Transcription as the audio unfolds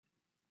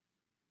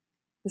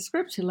The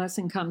scripture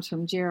lesson comes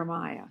from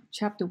Jeremiah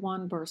chapter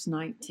 1, verse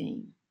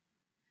 19.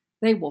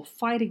 They will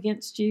fight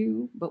against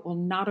you, but will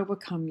not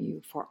overcome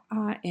you, for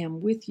I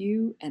am with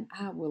you and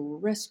I will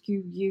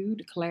rescue you,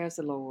 declares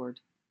the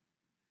Lord.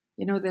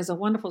 You know, there's a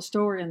wonderful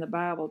story in the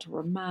Bible to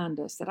remind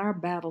us that our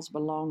battles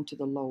belong to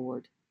the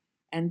Lord,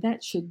 and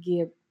that should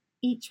give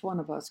each one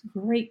of us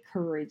great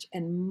courage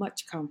and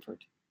much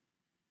comfort.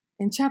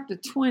 In chapter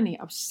 20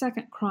 of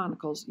 2nd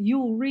Chronicles,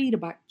 you'll read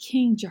about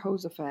King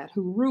Jehoshaphat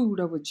who ruled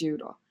over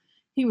Judah.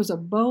 He was a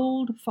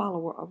bold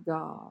follower of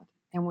God,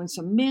 and when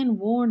some men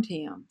warned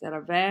him that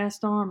a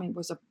vast army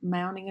was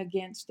mounting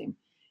against him,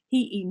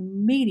 he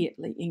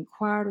immediately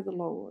inquired of the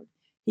Lord.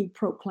 He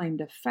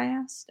proclaimed a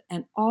fast,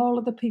 and all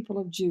of the people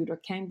of Judah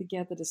came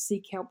together to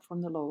seek help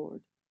from the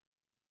Lord.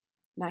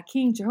 Now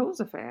King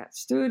Jehoshaphat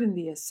stood in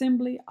the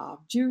assembly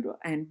of Judah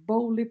and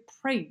boldly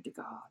prayed to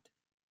God.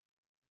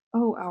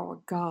 O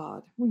our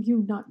God, will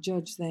you not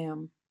judge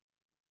them?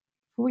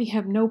 For we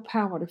have no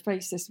power to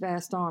face this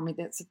vast army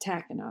that's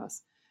attacking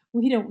us.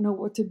 We don't know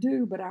what to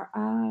do, but our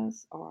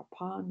eyes are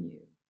upon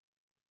you.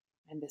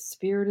 And the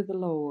Spirit of the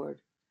Lord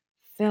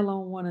fell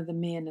on one of the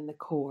men in the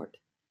court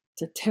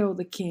to tell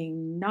the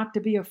king not to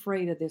be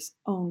afraid of this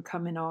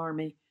oncoming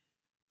army,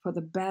 for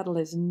the battle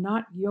is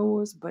not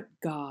yours but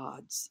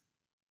God's.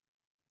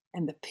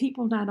 And the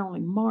people not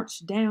only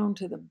marched down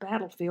to the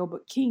battlefield,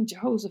 but King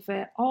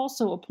Jehoshaphat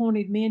also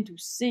appointed men to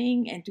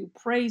sing and to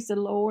praise the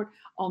Lord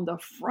on the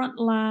front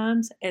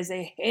lines as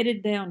they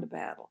headed down to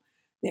battle.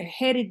 They're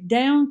headed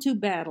down to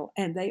battle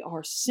and they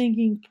are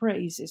singing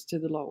praises to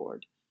the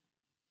Lord.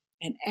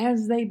 And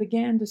as they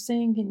began to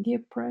sing and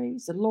give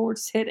praise, the Lord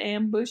set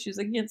ambushes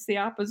against the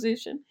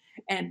opposition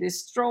and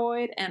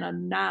destroyed and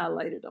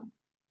annihilated them.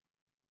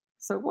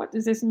 So, what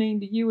does this mean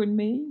to you and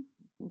me?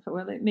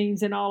 Well, it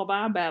means in all of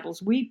our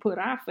battles, we put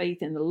our faith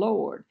in the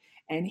Lord,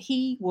 and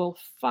He will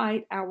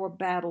fight our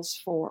battles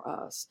for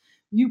us.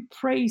 You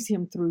praise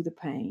Him through the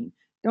pain.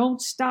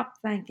 Don't stop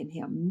thanking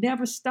Him.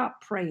 Never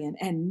stop praying,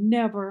 and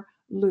never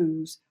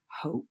lose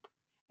hope.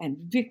 And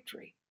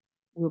victory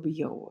will be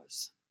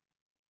yours.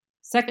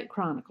 2nd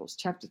Chronicles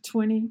chapter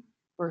 20,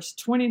 verse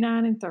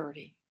 29 and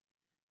 30.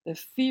 The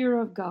fear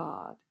of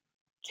God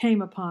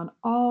came upon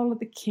all of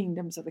the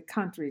kingdoms of the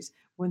countries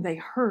when they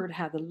heard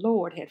how the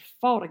Lord had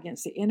fought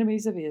against the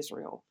enemies of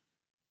Israel.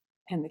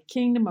 And the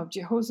kingdom of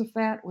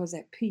Jehoshaphat was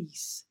at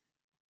peace,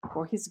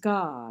 for his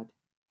God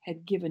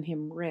had given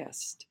him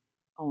rest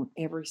on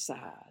every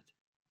side.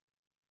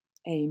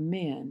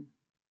 Amen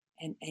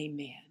and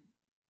amen.